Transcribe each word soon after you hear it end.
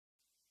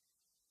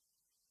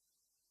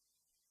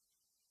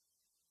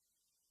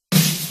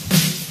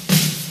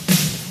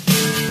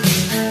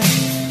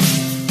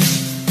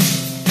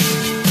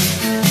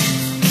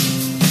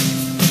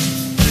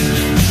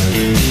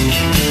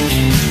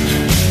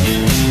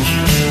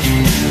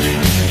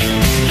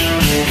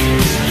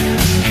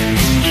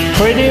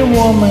Pretty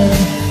woman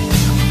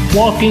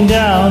walking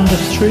down the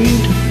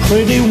street.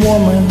 Pretty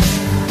woman,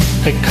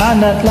 the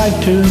kind I'd like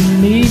to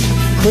meet.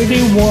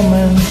 Pretty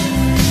woman,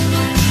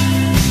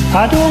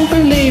 I don't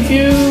believe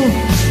you,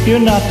 you're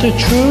not the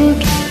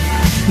truth.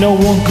 No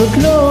one could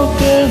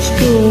look as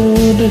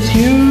good as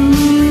you.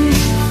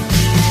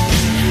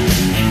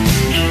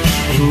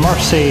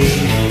 Mercy.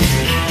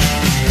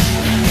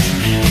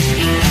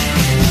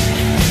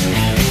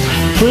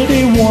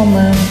 Pretty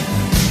woman,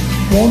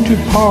 won't you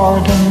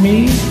pardon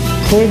me?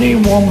 Pretty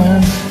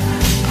woman,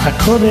 I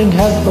couldn't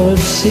help but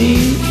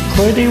see.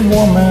 Pretty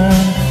woman,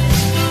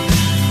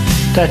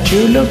 that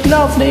you look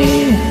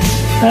lovely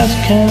as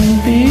can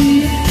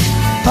be.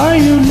 Are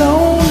you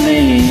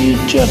lonely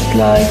just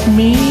like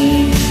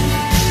me?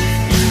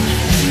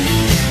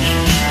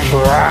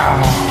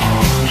 Wow.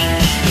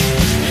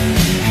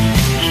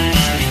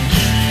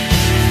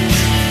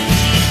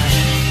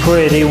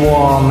 Pretty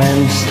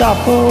woman,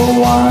 stop a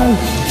while.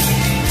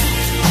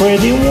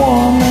 Pretty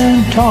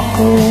woman, talk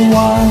a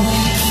while.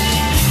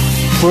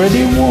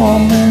 Pretty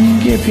woman,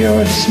 give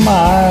your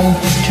smile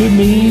to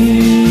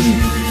me.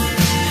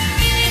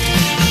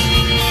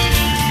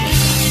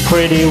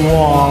 Pretty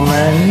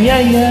woman, yeah,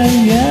 yeah,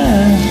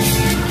 yeah.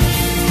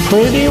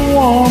 Pretty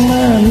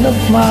woman, look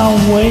my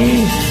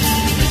way.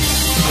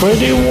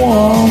 Pretty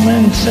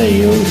woman, say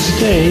you'll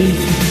stay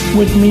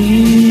with me.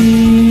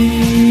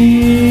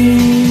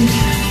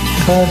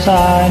 'Cause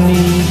I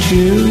need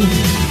you,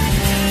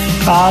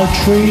 I'll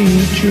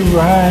treat you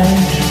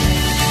right.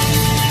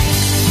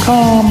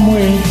 Come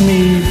with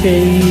me,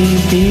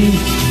 baby,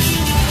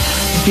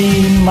 be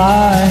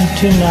mine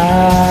tonight.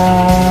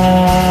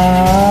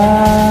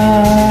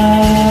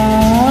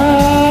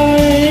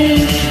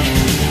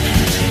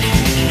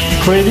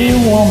 Pretty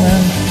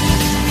woman,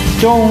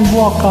 don't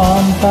walk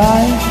on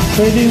by.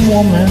 Pretty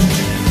woman,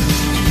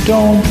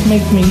 don't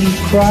make me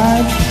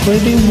cry.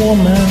 Pretty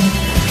woman,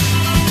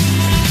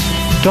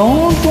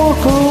 don't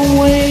walk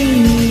away,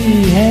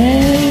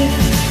 hey?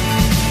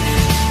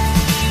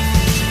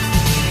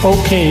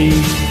 Okay,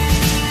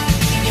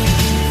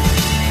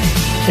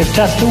 if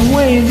that's the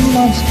way it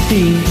must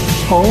be,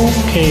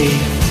 okay.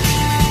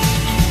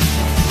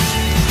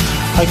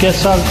 I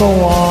guess I'll go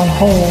on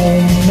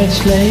home,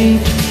 it's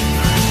late.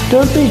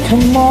 There'll be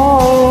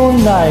tomorrow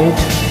night,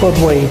 but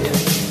wait,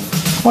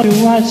 what do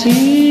I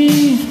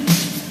see?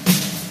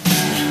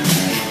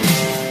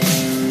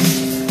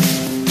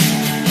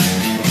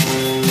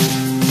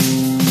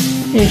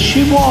 Is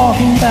she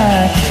walking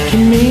back to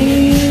me?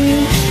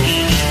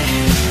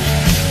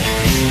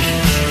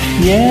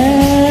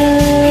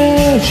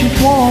 Yeah, she's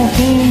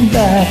walking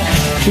back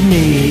to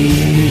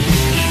me.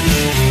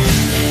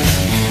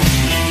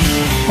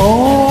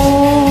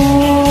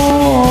 Oh,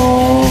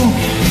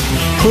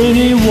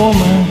 pretty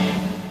woman.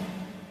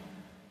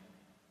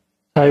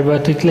 Sorry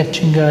about the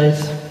glitching,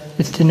 guys.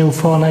 It's the new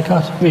phone I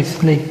got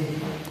recently.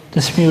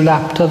 This new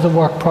app doesn't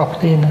work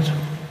properly in it.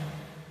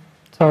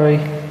 Sorry.